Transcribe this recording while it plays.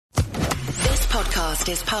podcast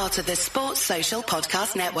is part of the Sports Social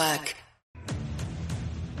Podcast Network.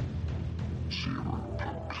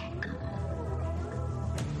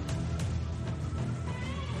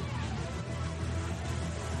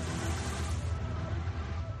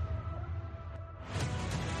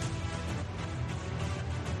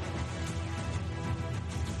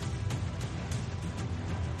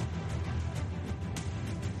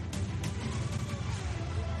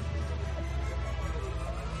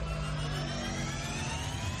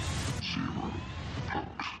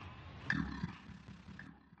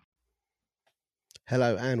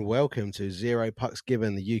 Hello and welcome to Zero Pucks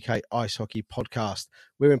Given, the UK Ice Hockey Podcast.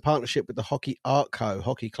 We're in partnership with the Hockey Art Co,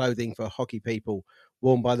 hockey clothing for hockey people,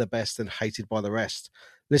 worn by the best and hated by the rest.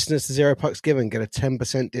 Listeners to Zero Pucks Given get a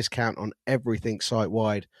 10% discount on everything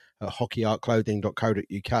site-wide at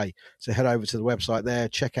hockeyartclothing.co.uk. So head over to the website there,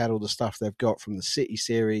 check out all the stuff they've got from the City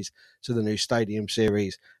Series to the new Stadium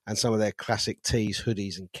Series and some of their classic tees,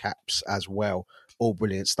 hoodies and caps as well. All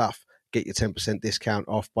brilliant stuff. Get your 10% discount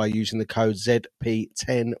off by using the code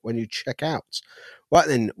ZP10 when you check out. Right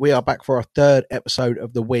then, we are back for our third episode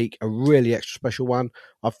of the week, a really extra special one.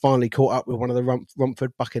 I've finally caught up with one of the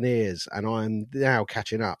Romford Buccaneers, and I'm now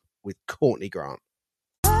catching up with Courtney Grant.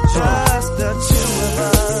 Just the two of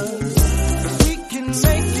us. We can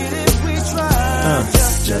make it if we try.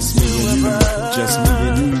 Just me and you. Just me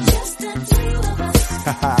and you. Just the two of us.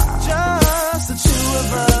 Just the two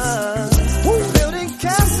of us. Building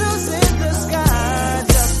castles in the sky.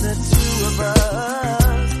 Just the two of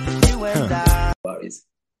us. You and I.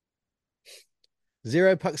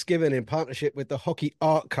 Zero Pucks Given in partnership with the Hockey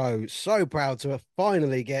Art Co. So proud to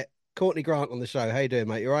finally get Courtney Grant on the show. How you doing,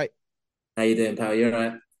 mate? You all right? How you doing, pal? You all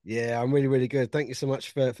right? Yeah, I'm really, really good. Thank you so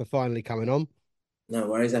much for finally coming on. No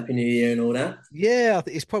worries. Happy New Year and all that. Yeah, I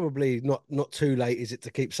think it's probably not too late, is it,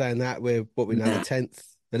 to keep saying that? We're what we know, the 10th,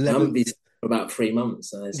 the 11th. I haven't been for about 3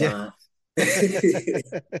 months, so it's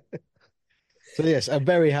So yes, a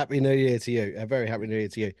very happy New Year to you. A very happy New Year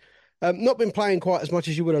to you. Not been playing quite as much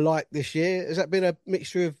as you would have liked this year. Has that been a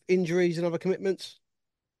mixture of injuries and other commitments?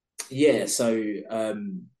 Yeah, so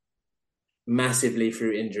massively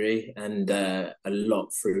through injury and a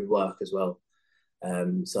lot through work as well.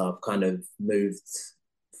 So I've kind of moved,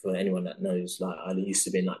 for anyone that knows, like I used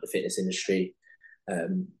to be in like the fitness industry,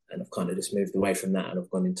 and I've kind of just moved away from that and I've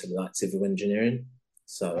gone into like civil engineering.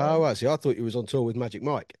 So right. See, I thought you was on tour with Magic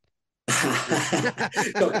Mike.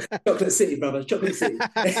 Chocolate City, brother, Chocolate City.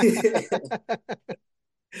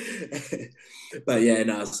 But yeah,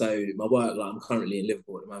 no. So my work, like I'm currently in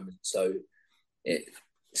Liverpool at the moment, so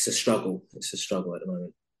it's a struggle. It's a struggle at the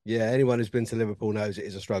moment. Yeah, anyone who's been to Liverpool knows it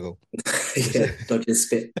is a struggle. Yeah, dodging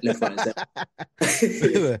spit left, right, and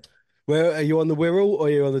center. Where are you, on the Wirral or are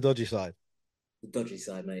you on the dodgy side? The dodgy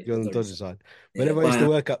side, mate. You're on the dodgy side. Whenever I used to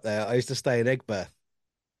work up there, I used to stay in Egbert.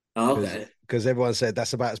 Oh, okay. Because everyone said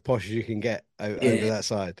that's about as posh as you can get over that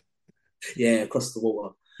side. Yeah, across the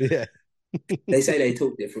water. Yeah. They say they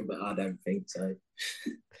talk different, but I don't think so.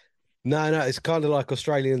 No, it's kind of like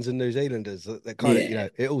Australians and New Zealanders. That kind of,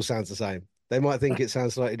 it all sounds the same. They might think it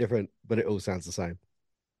sounds slightly different, but it all sounds the same.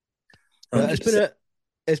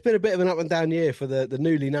 It's been a bit of an up and down year for the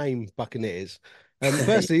newly named Buccaneers.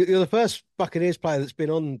 Firstly, you're the first Buccaneers player that's been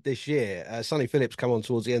on this year. Sonny Phillips come on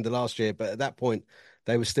towards the end of last year, but at that point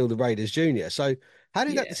they were still the Raiders junior. So how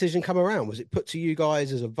did that decision come around? Was it put to you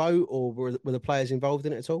guys as a vote, or were the players involved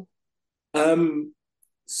in it at all?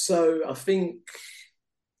 So I think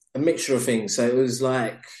a mixture of things. So it was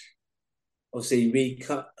like, obviously we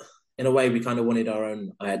kind of wanted our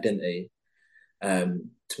own identity, to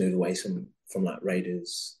move away from like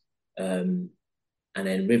Raiders. And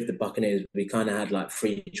then with the Buccaneers, we kind of had like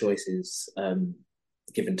 3 choices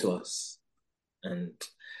given to us. And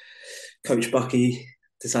Coach Bucky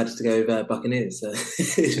decided to go with Buccaneers. So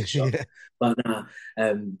it's a shock. Yeah. But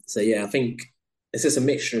so yeah, I think it's just a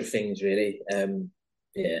mixture of things, really.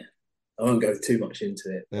 Yeah, I won't go too much into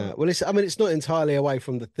it. Well, it's not entirely away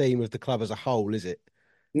from the theme of the club as a whole, is it?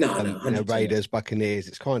 No, Raiders, Buccaneers,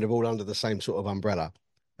 it's kind of all under the same sort of umbrella.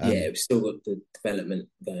 Yeah, we've still got the development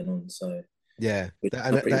going on, so... Yeah,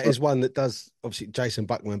 that is one that does, obviously, Jason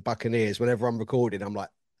Buckman, Buccaneers, whenever I'm recording, I'm like,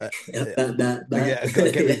 got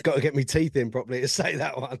to get me teeth in properly to say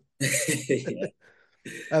that one.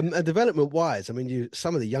 And development-wise, I mean,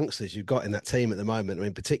 some of the youngsters you've got in that team at the moment, I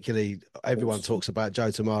mean, particularly everyone talks about Joe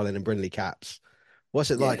Tamarlin and Brindley Caps.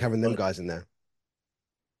 What's it like having them guys in there?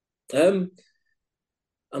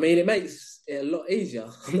 I mean, it makes it a lot easier.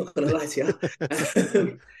 I'm not going to lie to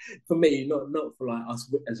you. For me, not for like us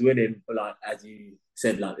as winning, but like as you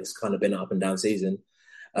said, like it's kind of been an up and down season.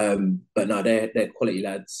 But no, they're quality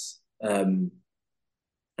lads, and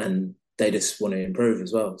they just want to improve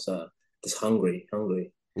as well. So just hungry.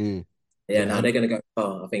 Mm. Yeah, no, they're going to go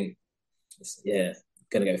far. I think,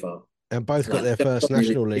 going to go far. And both got Like, their first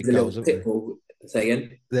National League he's a little goals, haven't they? pitbull. Say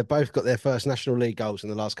again? They've both got their first National League goals in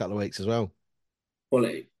the last couple of weeks as well.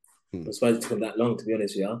 Quality. Mm. I suppose it took that long, to be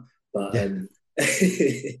honest with you. But Yeah.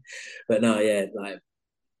 but no, yeah, like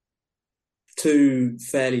two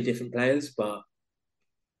fairly different players, but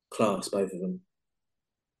class, both of them.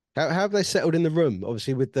 How have they settled in the room?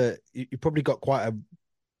 Obviously, with you probably got quite a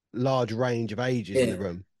large range of ages in Yeah, the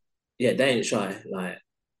room. yeah, they ain't shy. Like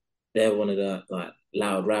they're one of the like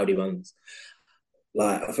loud, rowdy ones.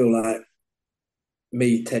 Like I feel like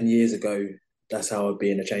me 10 years ago, that's how I'd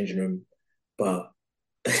be in a changing room. But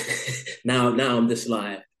now I'm just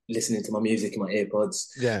like listening to my music in my earpods,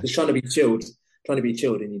 Yeah. just trying to be chilled,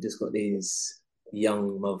 and you just got these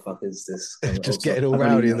young motherfuckers just coming. Just getting all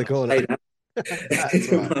rowdy in the corner.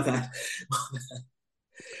 That's right. My bad.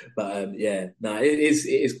 But yeah, no, it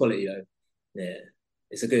is quality though. Yeah,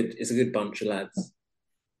 it's a good bunch of lads.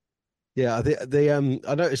 Yeah, I think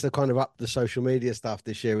I noticed they're kind of up the social media stuff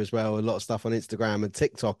this year as well. A lot of stuff on Instagram and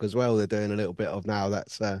TikTok as well. They're doing a little bit of now.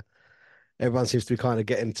 That's everyone seems to be kind of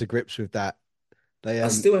getting to grips with that. They I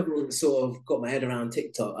still haven't sort of got my head around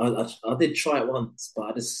TikTok. I did try it once, but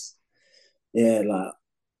I just like I no,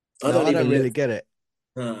 don't I don't even really look. get it.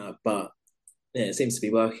 But yeah, it seems to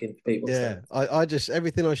be working for people. Yeah, So. I just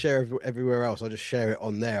everything I share everywhere else, I just share it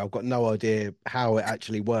on there. I've got no idea how it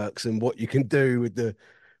actually works and what you can do with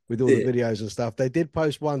all the Yeah. videos and stuff. They did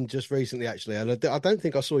post one just recently, actually, and I don't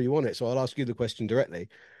think I saw you on it, so I'll ask you the question directly.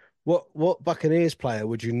 What Buccaneers player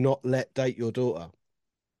would you not let date your daughter?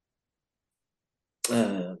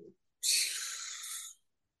 Um,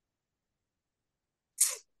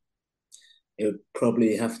 it would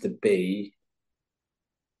probably have to be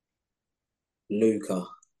Luca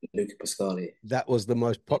Pascali. That was the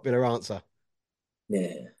most popular answer.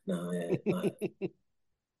 Yeah, no, yeah, like,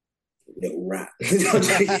 little rat. I'm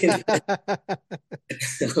joking. I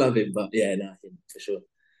love him, but yeah, no, him for sure.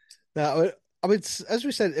 Now, I mean, as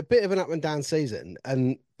we said, a bit of an up and down season,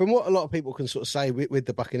 and from what a lot of people can sort of say with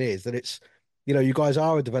the Buccaneers, that it's, you guys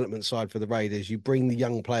are a development side for the Raiders. You bring the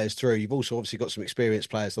young players through. You've also obviously got some experienced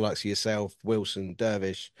players, the likes of yourself, Wilson,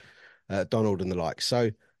 Dervish, Donald, and the like.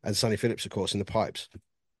 So, and Sonny Phillips, of course, in the pipes.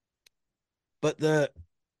 But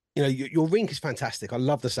your rink is fantastic. I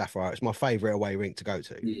love the Sapphire. It's my favourite away rink to go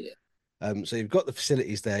to. Yeah, So you've got the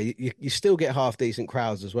facilities there. You still get half decent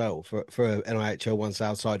crowds as well for an NIHL One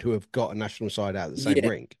South side who have got a national side out of the same yeah,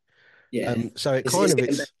 rink. yeah. So It's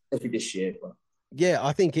getting better this year, but yeah,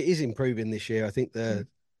 I think it is improving this year. I think the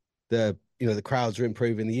crowds are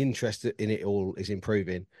improving. The interest in it all is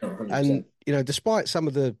improving. no, And 100%. despite some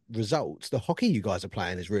of the results, the hockey you guys are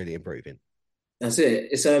playing is really improving. That's it.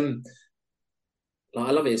 It's like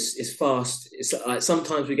I love it. It's fast. It's like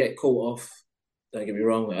sometimes we get caught off. Don't get me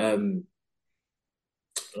wrong.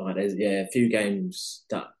 Like there's a few games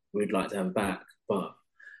that we'd like to have back, but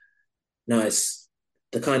no, it's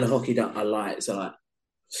the kind of hockey that I like. So like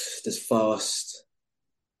just fast,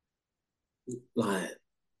 like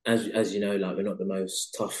as you know, like we're not the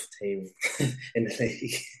most tough team in the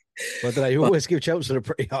league. But they but always give Chelmsford a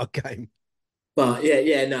pretty hard game. but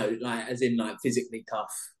yeah, no, like as in like physically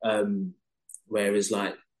tough. Whereas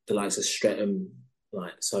like the likes of Streatham,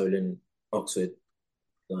 like Solent, Oxford,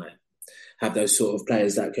 like have those sort of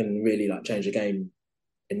players that can really like change a game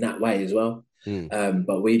in that way as well.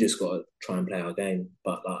 But we just got to try and play our game.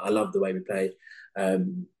 But like, I love the way we play.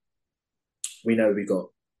 We know we've got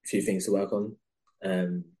a few things to work on.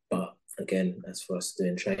 But again, that's for us to do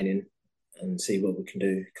in training and see what we can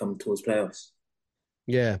do come towards playoffs.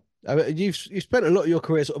 Yeah. I mean, you've spent a lot of your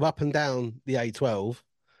career sort of up and down the A12.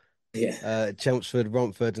 Yeah. Chelmsford,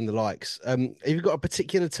 Romford, and the likes. Have you got a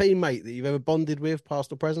particular teammate that you've ever bonded with,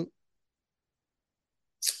 past or present?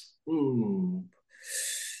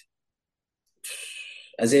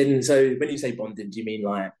 As in, so when you say bonding, do you mean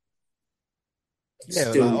like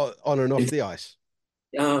still? Like on and off the ice?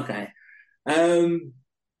 Oh, okay. So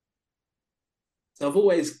I've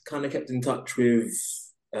always kind of kept in touch with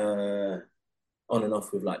on and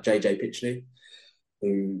off with like JJ Pitchley,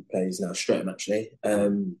 who plays now Streatham actually.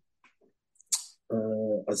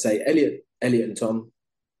 I'd say Elliot and Tom,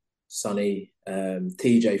 Sonny,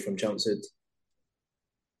 TJ from Chelmsford,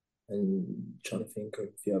 and trying to think of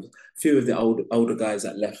a few of the older guys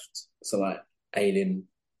that left. So like Aileen,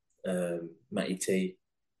 Matty T.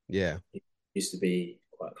 Yeah, used to be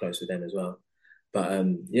quite close with them as well. But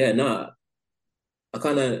yeah, no, I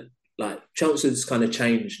kind of like Chelmsford's kind of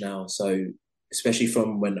changed now. So especially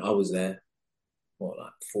from when I was there, like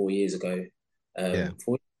 4 years ago, yeah.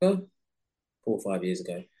 4 years ago, 4 or 5 years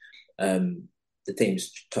ago. the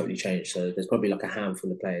team's totally changed. So there's probably like a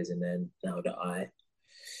handful of players in there now that I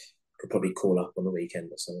could probably call up on the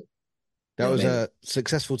weekend or something. That was maybe.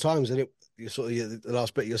 successful times, and it you sort of the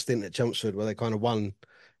last bit of your stint at Chelmsford where they kind of won Oh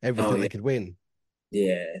everything yeah, they could win.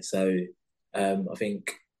 yeah. So I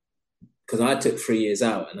think because I took 3 years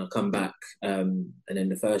out and I come back, and then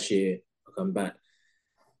the first year I come back,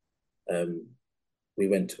 um, we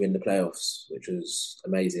went to win the playoffs, which was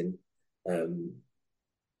amazing. Um,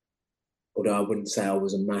 although I wouldn't say I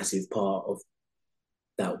was a massive part of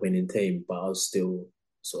that winning team, but I was still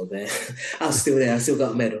sort of there. I was still there. I still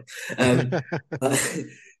got a medal. But,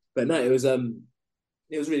 but no, it was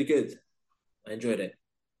really good. I enjoyed it.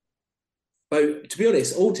 But to be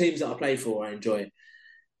honest, all teams that I play for, I enjoy.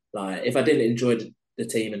 Like if I didn't enjoy the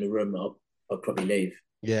team and the room, I'd probably leave.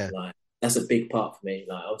 Yeah. Like that's a big part for me.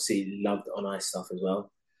 Like obviously loved on ice stuff as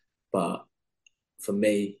well, but for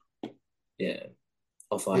me, yeah,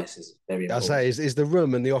 off ice is very I say, important. is the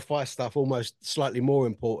room and the off ice stuff almost slightly more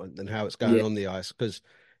important than how it's going Yeah, on the ice? Because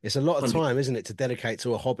it's a lot of time, isn't it, to dedicate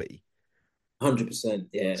to a hobby? 100%.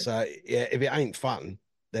 Yeah. So yeah, if it ain't fun,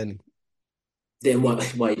 then Then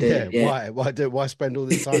why you do yeah, it? Yeah, why spend all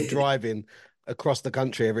this time driving across the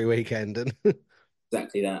country every weekend? And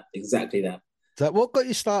exactly that. Exactly that. so, what got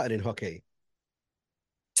you started in hockey?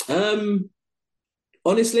 Um,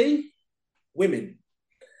 honestly, women.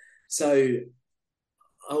 So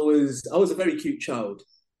I was a very cute child,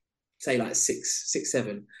 say like six,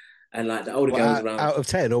 7, and like the older Well, girls around. out of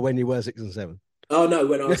 10, or when you were 6 and 7? Oh no,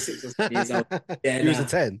 when I was 6 or 7 years old. Yeah, You was a nah.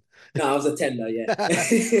 10. No, I was a 10 though,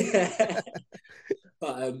 yeah.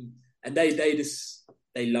 But and they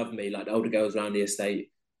love me, like the older girls around the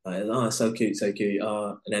estate. Like, oh, so cute, so cute.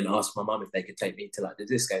 And then asked my mum if they could take me to like the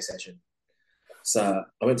disco session. So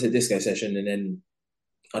I went to the disco session, and then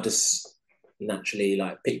I just naturally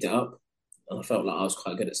like picked it up, and I felt like I was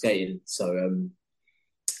quite good at skating. So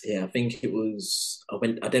yeah, I think it was.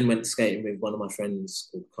 I then went skating with one of my friends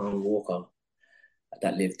called Carl Walker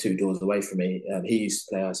that lived 2 doors away from me. He used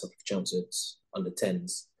to play ice hockey for Chelmsford under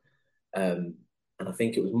 10s. And I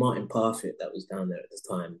think it was Martin Parfitt that was down there at the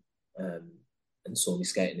time, and saw me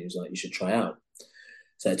skating. He was like, "You should try out."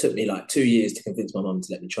 So it took me like 2 years to convince my mum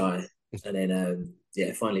to let me try, and then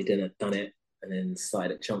yeah, finally done it, and then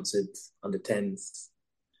started at Chelmsford under 10s,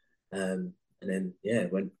 and then yeah,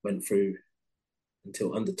 went through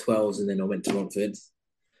until under 12s, and then I went to Romford,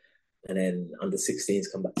 and then under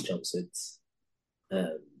 16s come back to Chelmsford,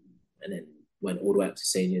 and then went all the way up to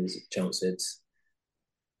seniors at Chelmsford.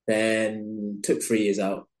 Then took 3 years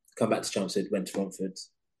out, come back to Chelmsford, went to Romford.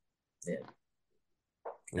 Yeah.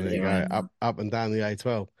 And There you here I go, am. up and down the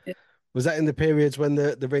A12. Yeah. Was that in the periods when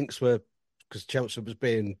the rinks were, because Chelmsford was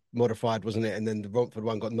being modified, wasn't it? And then the Romford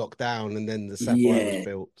one got knocked down, and then the Sapphire was Yeah.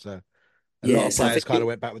 built. So a lot Yeah. of So I players think kind of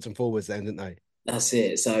went backwards and forwards then, didn't they? that's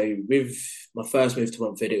it. So with my first move to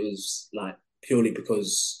Romford, it was like purely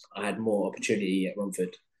because I had more opportunity at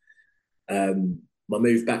Romford. My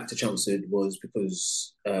move back to Chelmsford was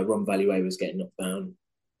because Ron Valley was getting knocked down,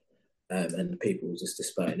 and people were just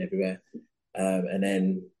dispersing everywhere. And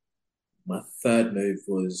then my third move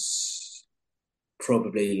was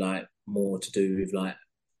probably like more to do with like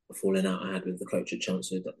a falling out I had with the coach at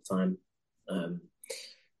Chelmsford at the time. And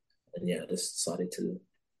yeah, I just decided to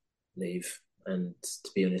leave. And to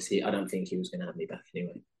be honest, I don't think he was going to have me back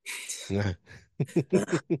anyway. No.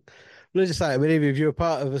 Nah. Let's just say, I mean, if you're a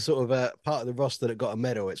part of a sort of a part of the roster that got a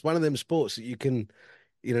medal, it's one of them sports that you can,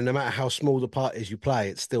 no matter how small the part is you play,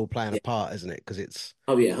 it's still playing a Yeah. part, isn't it? Because it's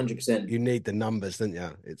Oh yeah, 100%. you need the numbers, don't you?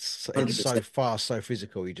 It's so 100%. fast, so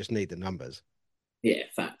physical. You just need the numbers. Yeah,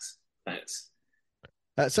 facts. Facts.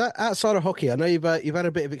 So outside of hockey, I know you've had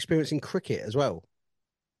a bit of experience in cricket as well.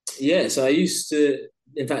 Yeah, so I used to.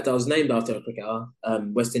 In fact, I was named after a cricketer,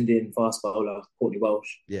 West Indian fast bowler Courtney Welsh.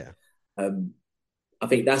 Yeah, Um, I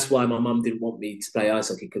think that's why my mum didn't want me to play ice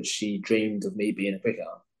hockey because she dreamed of me being a cricketer.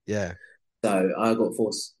 yeah. So I got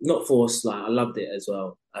forced, not forced, like I loved it as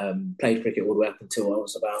well. Played cricket all the way up until I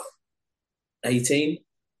was about 18,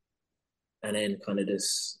 and then kind of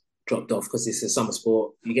just dropped off because it's a summer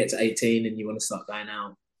sport. You get to 18 and you want to start going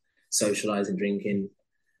out, socialising, drinking.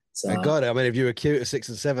 So And God, I mean, if you were cute at 6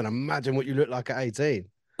 and 7, imagine what you look like at 18.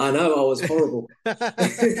 I know I was horrible.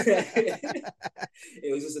 It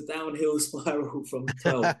was just a downhill spiral from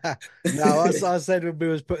 12. No, I said when we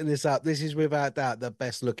was putting this up, this is without doubt the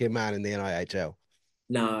best looking man in the NIHL.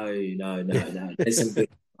 No. There's some good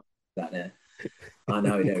out there. I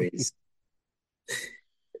know there is.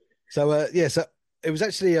 So yeah, so it was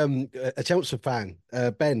actually a Chelmsford fan,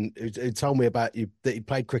 Ben, who told me about you that he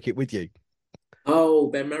played cricket with you. Oh,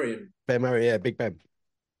 Ben Marion. Ben Murray, yeah, Big Ben.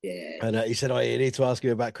 Yeah. And he said, "Oh, you need to ask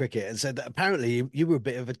him about cricket," and said that apparently you were a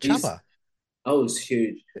bit of a He's, chubber. I was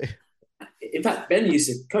huge. In fact, Ben used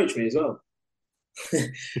to coach me as well.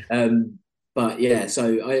 um, but yeah,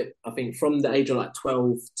 so I think from the age of like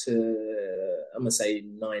 12 to I'm gonna say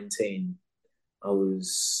 19, I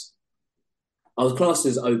was I was classed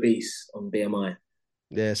as obese on BMI.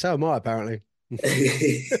 Yeah, so am I apparently.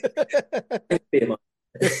 BMI.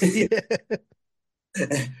 Yeah.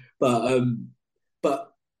 but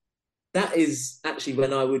but that is actually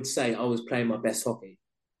when I would say I was playing my best hockey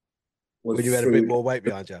When you was had a bit through, more weight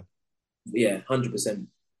behind you. yeah, 100%,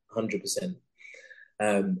 100%.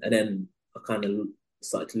 And then I kind of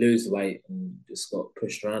started to lose the weight and just got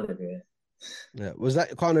pushed around everywhere. Yeah. Was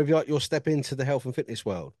that kind of like your step into the health and fitness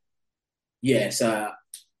world? Yeah, so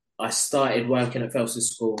I started working at Felsis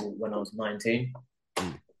School when I was 19.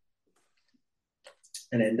 Mm.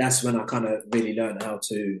 And then that's when I kind of really learned how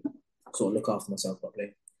to sort of look after myself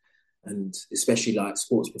properly. And especially like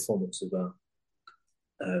sports performance as well.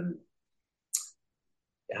 Um,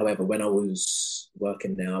 However, when I was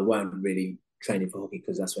working there, I weren't really training for hockey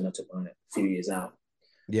because that's when I took my few years out.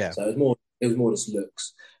 Yeah. So it was more just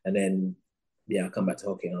looks. And then yeah, I come back to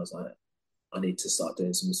hockey and I was like, I need to start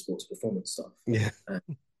doing some sports performance stuff. Yeah. And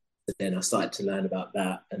then I started to learn about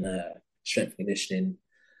that and strength and conditioning.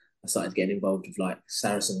 I started getting involved with like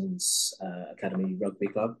Saracens Academy Rugby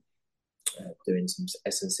Club, doing some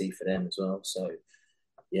S&C for them as well. So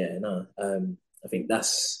yeah, no, I think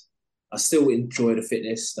I still enjoy the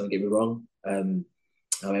fitness. Don't get me wrong.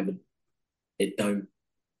 However, it don't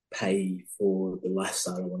pay for the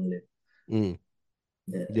lifestyle I want to live. Mm.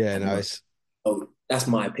 Yeah, Yeah, no, that's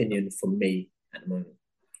my opinion from me at the moment.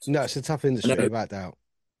 no, it's a tough I industry know, without doubt.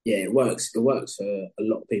 yeah, it works. It works for a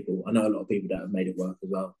lot of people. I know a lot of people that have made it work as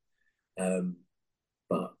well. Um,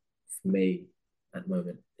 but for me, at the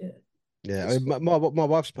moment, yeah, Yeah, I it's, mean, my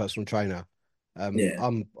wife's a personal trainer. yeah.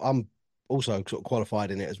 I'm also sort of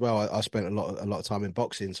qualified in it as well. I spent a lot of time in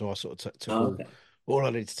boxing, so I sort of took Oh, okay. all I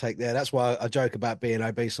need to take there. That's why I joke about being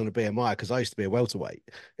obese on a BMI because I used to be a welterweight,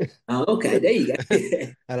 Oh, okay. There you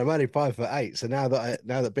go. and I'm only 5'8". So now that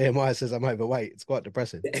BMI says I'm overweight, it's quite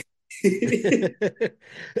depressing.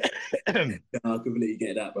 No, I completely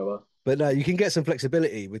get that, brother. But no, you can get some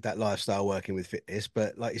flexibility with that lifestyle working with fitness.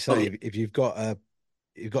 But like you Oh, say, yeah. if you've got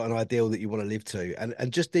an ideal that you want to live to,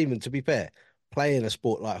 and just even to be fair, playing a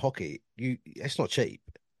sport like hockey, it's not cheap.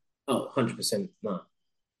 Oh, 100%. No.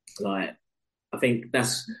 Like, I think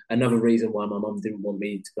that's another reason why my mum didn't want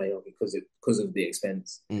me to play hockey because of the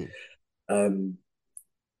expense. Mm. Um,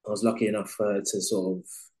 I was lucky enough to sort of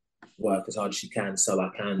work as hard as she can so I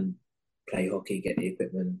can play hockey, get the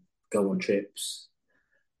equipment, go on trips.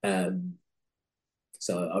 Um,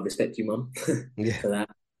 so I respect you, mum, Yeah, for that.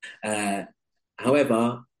 Uh,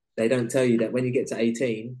 However, they don't tell you that when you get to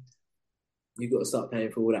 18, you've got to start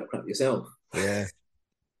paying for all that crap yourself. yeah.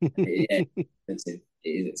 Yeah, expensive. It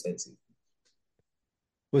is expensive.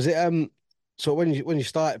 Was it so when you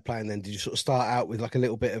started playing then did you sort of start out with like a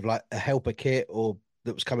little bit of like a helper kit or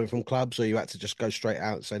that was coming from clubs or you had to just go straight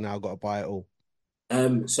out and say no I've got to buy it all?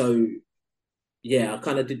 So yeah, I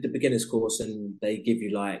kind of did the beginners course, and they give you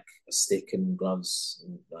like a stick and gloves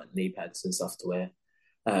and like knee pads and stuff to wear.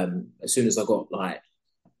 As soon as I got like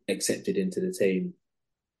accepted into the team,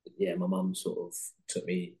 yeah, my mum sort of took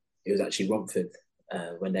me. It was actually Romford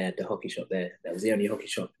when they had the hockey shop there. That was the only hockey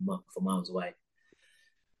shop for miles away,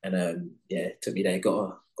 and yeah, took me there.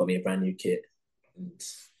 Got me a brand new kit, and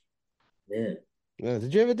yeah, Yeah.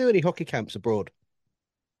 Did you ever do any hockey camps abroad?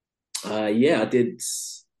 yeah, I did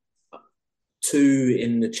two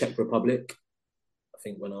in the Czech Republic. I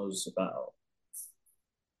think when I was about,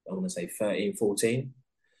 I want to say 13, 14.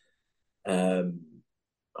 Um,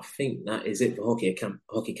 I think that is it for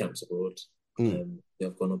hockey camps abroad. Mm.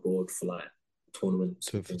 They've gone abroad for like tournaments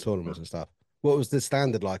and For things like tournaments and stuff. What was the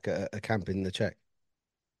standard like at a camp in the Czech?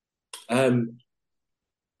 that.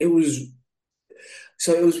 It was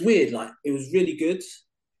it was weird. Like it was really good.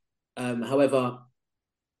 However,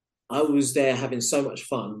 I was there having so much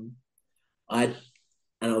fun. I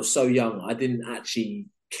and I was so young. I didn't actually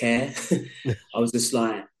care. I was just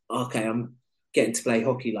like, okay, I'm getting to play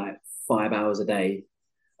hockey like 5 hours a day.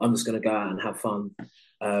 I'm just gonna go out and have fun.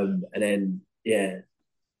 And then yeah,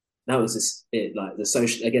 that was just it. Like the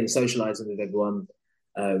socializing with everyone,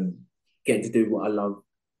 getting to do what I love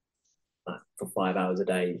like, for 5 hours a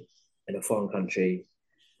day in a foreign country.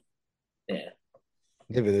 Yeah,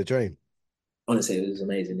 Living the dream. honestly, it was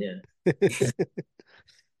amazing. Yeah.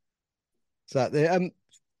 So as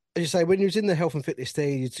you say, when you was in the health and fitness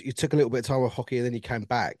thing, you took a little bit of time off hockey and then you came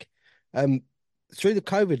back. Um, through the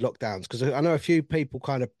COVID lockdowns, because I know a few people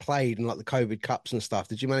kind of played in like the COVID cups and stuff.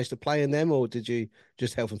 Did you manage to play in them, or did you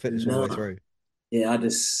just health and fitness all the way No, through? yeah, I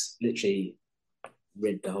just literally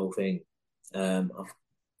read the whole thing.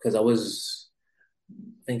 Because I was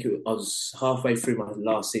halfway through my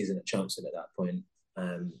last season at Chelmsford at that point.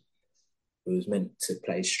 We was meant to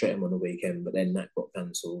play Streatham on the weekend, but then that got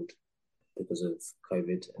cancelled because of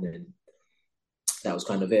COVID, and then that was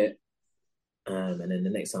kind of it. And then the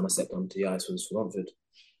next time I stepped onto the ice was for Romford.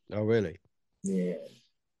 Oh, really? Yeah.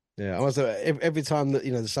 Yeah, I was every time that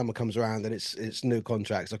the summer comes around and it's new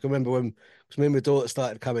contracts. I can remember when, because me and my daughter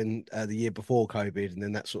started coming the year before COVID, and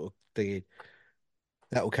then that sort of thing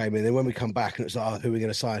that all came in. Then when we come back and it's like, oh, who are we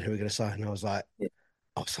going to sign? Who are we going to sign? And Yeah. I was like,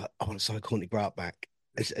 I want to sign Courtney Grant back.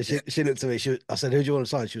 And she looked at me. I said, who do you want to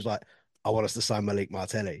sign? She was like, I want us to sign Malik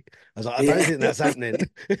Martelli. I was like, I don't think that's happening.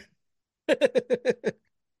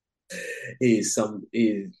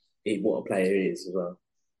 What a player he is as well.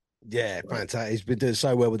 Yeah, Like, fantastic. He's been doing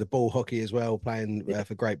so well with the ball hockey as well, playing yeah,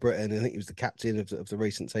 for Great Britain. I think he was the captain of the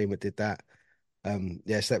recent team that did that.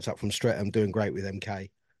 Yeah, stepped up from Streatham, doing great with MK.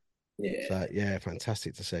 yeah. So yeah,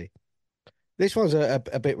 fantastic to see. This one's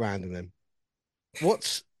a bit random then.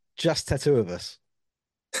 What's just tattoo of us?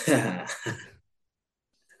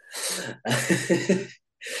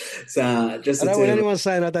 So just I the don't want two anyone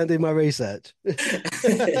saying I don't do my research. so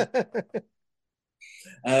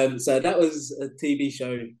that was a TV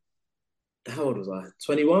show. How old was I?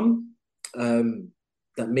 21.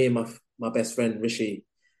 That me and my best friend Rishi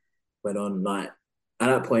went on. Like at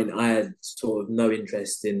that point, I had sort of no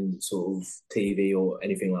interest in sort of TV or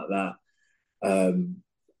anything like that.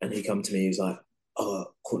 And he come to me. He was like, "Oh,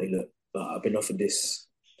 Courtney, look, like, I've been offered this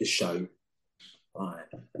show. Right,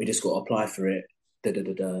 we just got to apply for it. Da da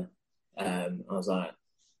da da." I was like,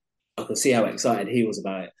 I could see how excited he was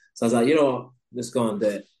about it. So I was like, you know what, let's go and do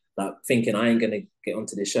it. Like thinking I ain't gonna get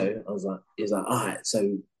onto this show. I was like, he was like, all right,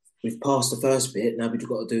 so we've passed the first bit, now we've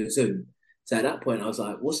got to do a Zoom. So at that point I was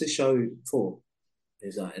like, what's this show for? He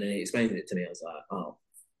was like, and then he explained it to me. I was like, oh,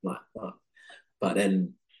 like what? But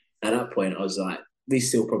then at that point I was like, we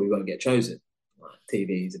still probably won't get chosen. Like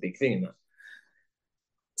TV is a big thing in that.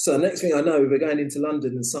 So next thing I know, we're going into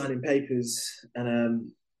London and signing papers,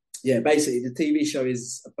 and yeah, basically the TV show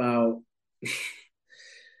is about.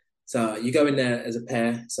 So you go in there as a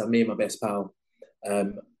pair. So me and my best pal,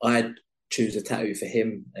 I choose a tattoo for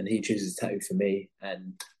him, and he chooses a tattoo for me,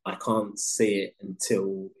 and I can't see it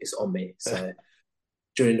until it's on me. So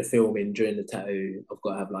during the filming, during the tattoo, I've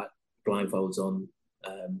got to have like blindfolds on,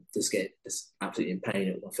 just absolutely in pain.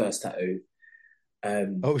 It was my first tattoo. Oh,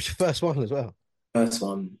 it was your first one as well. First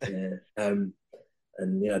one, yeah. And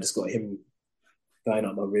I just got him going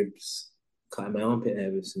up my ribs, cutting my armpit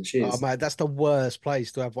hair with some Oh shears. man, that's the worst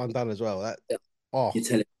place to have one done as well. Oh, You're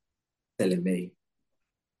telling me.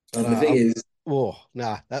 I And the thing know. is,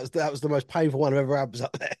 Nah, that was the most painful one I've ever had, was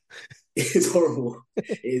up there. it's horrible.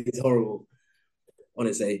 It is horrible,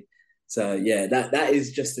 honestly. So yeah, that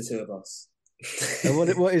is just the two of us. And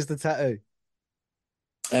what is the tattoo?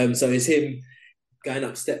 So it's him going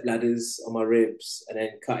up step ladders on my ribs and then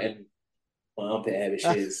cutting my armpit hair with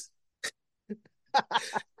shears.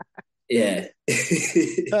 Yeah.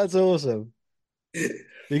 That's awesome.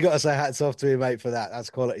 You got to say hats off to your mate for that.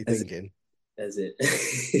 That's quality thinking. That's it.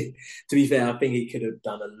 To be fair, I think he could have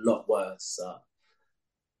done a lot worse. So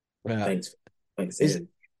Yeah. thanks to him.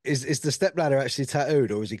 Is the stepladder actually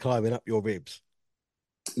tattooed, or is he climbing up your ribs?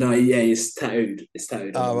 No, yeah, it's tattooed. It's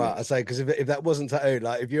tattooed. Oh, right. I say, because if that wasn't tattooed,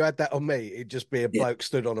 like if you had that on me, it'd just be a bloke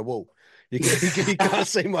stood on a wall. You can't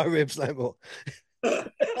see my ribs no more.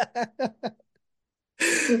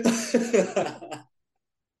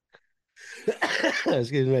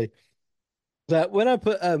 Excuse me. So when I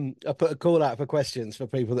put a call out for questions for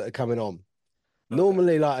people that are coming on,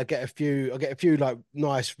 normally like I get a few like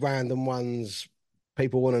nice random ones.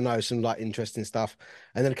 People want to know some like interesting stuff,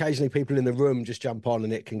 and then occasionally people in the room just jump on,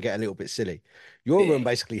 and it can get a little bit silly. Your room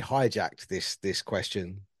basically hijacked this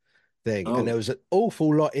question thing, and there was an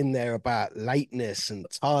awful lot in there about lateness and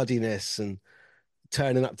tardiness and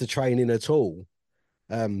turning up to training at all.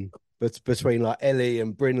 But between like Ellie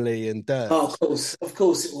and Brinley and Dirt. Oh, of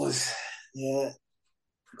course it was. Yeah,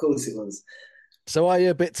 of course it was. So are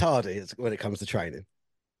you a bit tardy when it comes to training?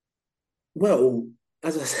 Well,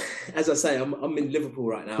 as I say, I'm in Liverpool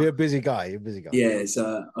right now. You're a busy guy. You're a busy guy. Yeah,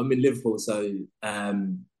 so I'm in Liverpool. So at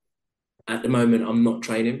the moment, I'm not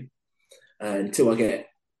training until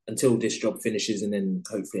this job finishes, and then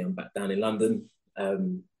hopefully I'm back down in London.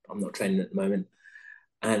 I'm not training at the moment,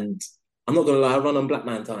 and I'm not gonna lie, I run on black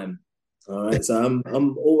man time. All right, so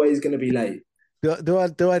I'm always gonna be late. Do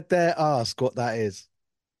I dare ask what that is?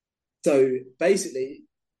 So basically,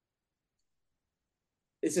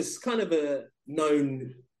 it's just kind of a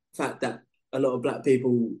known fact that a lot of black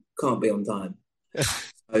people can't be on time.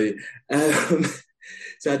 So, um,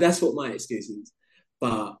 so that's what my excuse is.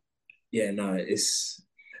 But yeah, no, it's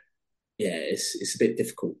a bit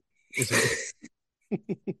difficult.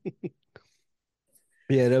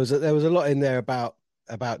 Yeah, there was a lot in there about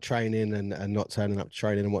training and not turning up to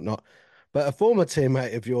training and whatnot. But a former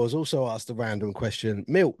teammate of yours also asked a random question.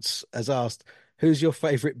 Milts has asked, "Who's your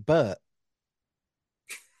favourite Bert?"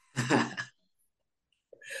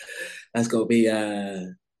 That's got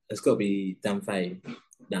to be Dan Fay.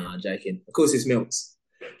 Nah, I'm joking. Of course, it's Milks.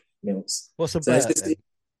 What's a So it's Bert just, then?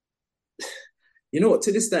 you know what?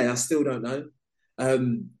 To this day, I still don't know.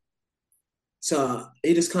 So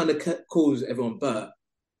he just kind of calls everyone Bert.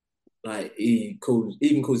 Like he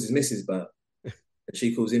even calls his missus Bert, and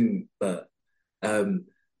she calls him Bert. But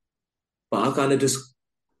I kind of just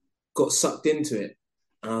got sucked into it,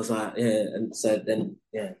 and I was like, yeah. And so then,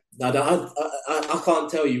 yeah, I can't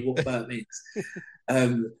tell you what Bert means.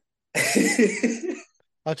 Um,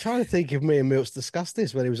 I'm trying to think if me and Milts discussed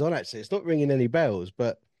this when he was on. Actually, it's not ringing any bells,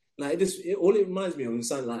 but like all it reminds me of is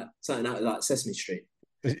something out of like Sesame Street.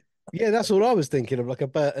 yeah, that's all I was thinking of, like a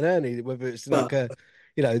Bert and Ernie. Whether it's like But a,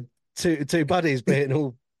 you know, two buddies being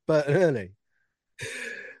all Bert and Ernie.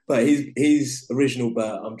 but he's original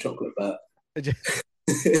Bert. I'm chocolate Bert.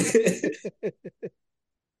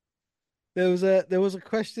 There was a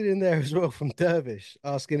question in there as well from Dervish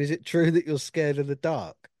asking, "Is it true that you're scared of the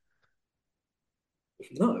dark?"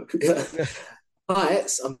 No,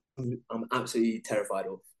 heights. I'm absolutely terrified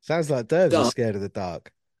of. Sounds like Dervish is Dark. scared of the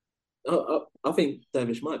dark. I think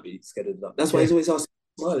Dervish might be scared of the dark. That's why Yeah. he's always asking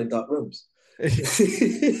to smile in dark rooms. I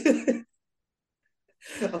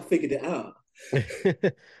figured it out.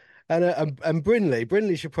 And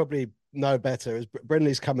Brindley should probably know better, as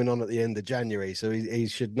Brindley's coming on at the end of January, so he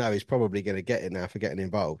should know he's probably going to get it now for getting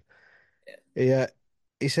involved. Yeah.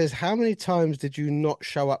 He says, "How many times did you not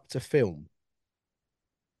show up to film?"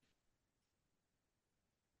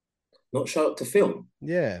 Not show up to film.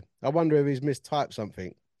 Yeah, I wonder if he's mistyped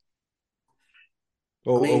something,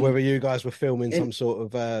 or I whether mean, you guys were filming in, some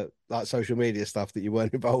sort of like social media stuff that you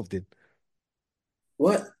weren't involved in.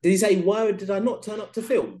 what did he say? Why did I not turn up to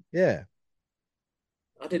film? Yeah.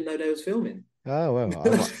 I didn't know they was filming. Oh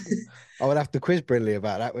well, I would have to quiz Brindley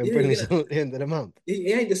about that when Yeah, Brindley's on at the end of the month.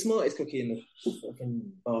 he ain't the smartest cookie in the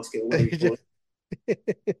fucking basket or whatever you call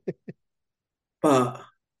it. But I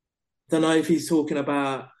don't know if he's talking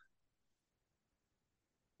about,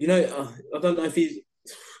 I don't know if he's,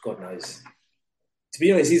 God knows. To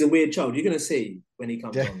be honest, he's a weird child. You're going to see when he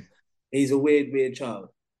comes Yeah. on. He's a weird child.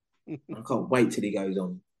 I can't wait till he goes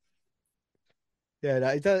on. Yeah, no,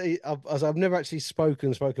 I've never actually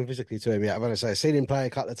spoken physically to him yet. I've only seen him play a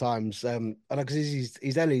couple of times. And because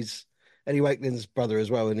he's Ellie Wakeling's brother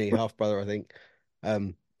as well, isn't he? Half brother, I think.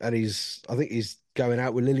 And I think he's going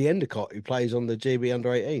out with Lily Endicott, who plays on the GB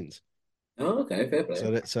under-18s. Oh, okay, fair play.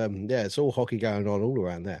 So that's it's all hockey going on all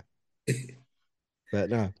around there. But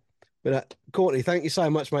no, Courtney, thank you so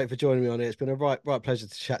much, mate, for joining me on it. It's been a right pleasure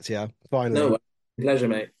to chat to you. Finally, No, pleasure,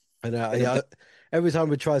 mate. And yeah, every time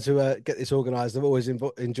we try to get this organised, I've always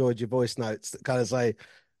enjoyed your voice notes that kind of say,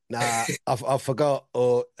 "Nah, I forgot,"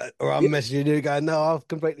 or I'm messaging you going, "No, I've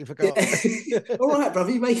completely forgot." Yeah. All right,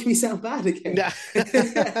 brother, you're making me sound bad again.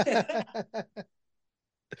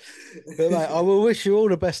 But mate, I will wish you all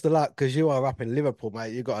the best of luck because you are up in Liverpool,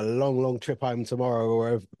 mate. You've got a long trip home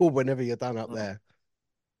tomorrow or whenever you're done up there.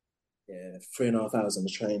 Yeah, 3.5 hours on the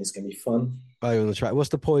train. It's going to be fun. Oh, you're on the track. What's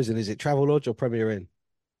the poison? Is it Travel Lodge or Premier Inn?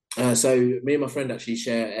 So me and my friend actually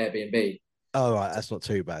share Airbnb. Oh, right. That's not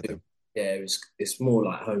too bad then. Yeah, it's more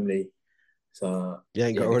like homely. So you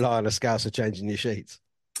ain't got to rely on a Scouser changing your sheets.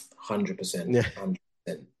 100%. Yeah. 100%.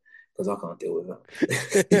 Because I can't deal with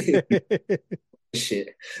that.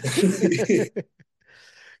 Shit.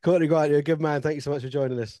 Courtney Grant, you're a good man. Thank you so much for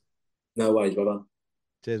joining us. No worries, brother.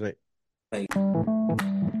 Cheers, mate. Thank you.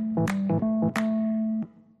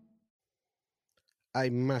 A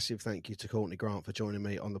massive thank you to Courtney Grant for joining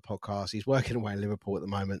me on the podcast. He's working away in Liverpool at the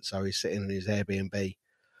moment, so he's sitting in his Airbnb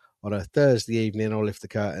on a Thursday evening. I'll lift the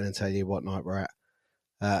curtain and tell you what night we're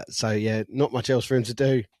at. So yeah, not much else for him to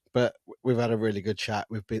do, but we've had a really good chat.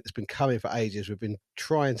 It's been coming for ages. We've been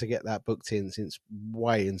trying to get that booked in since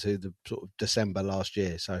way into the sort of December last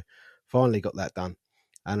year. So finally got that done,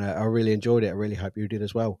 and I really enjoyed it. I really hope you did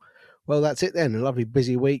as well. Well, that's it then. A lovely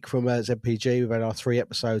busy week from ZPG. We've had our 3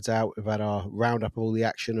 episodes out. We've had our roundup of all the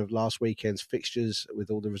action of last weekend's fixtures with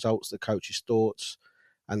all the results, the coaches' thoughts,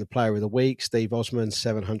 And the player of the week, Steve Osman,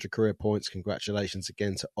 700 career points. Congratulations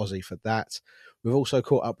again to Ozzy for that. We've also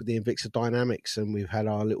caught up with the Invicta Dynamics, and we've had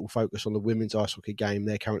our little focus on the women's ice hockey game.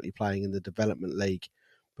 They're currently playing in the Development League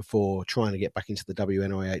before trying to get back into the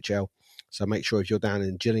WNIHL. So make sure if you're down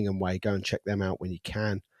in Gillingham Way, go and check them out when you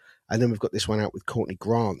can. And then we've got this one out with Courtney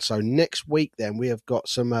Grant. So next week, then, we have got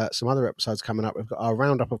some other episodes coming up. We've got our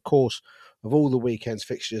roundup, of course, of all the weekend's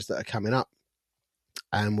fixtures that are coming up.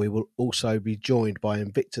 And we will also be joined by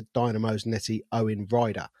Invicta Dynamo's Nettie Owen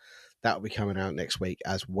Ryder. That will be coming out next week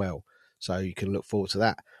as well. So you can look forward to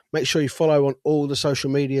that. Make sure you follow on all the social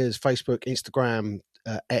medias, Facebook, Instagram,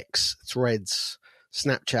 X, Threads,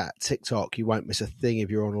 Snapchat, TikTok. You won't miss a thing if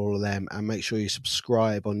you're on all of them. And make sure you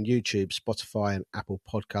subscribe on YouTube, Spotify, and Apple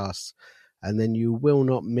Podcasts. And then you will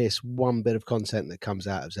not miss one bit of content that comes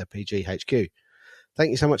out of ZPG HQ.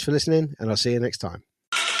 Thank you so much for listening, and I'll see you next time.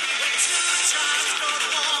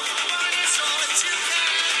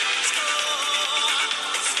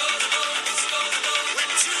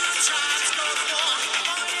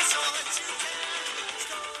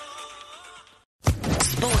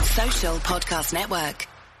 Sports Social Podcast Network.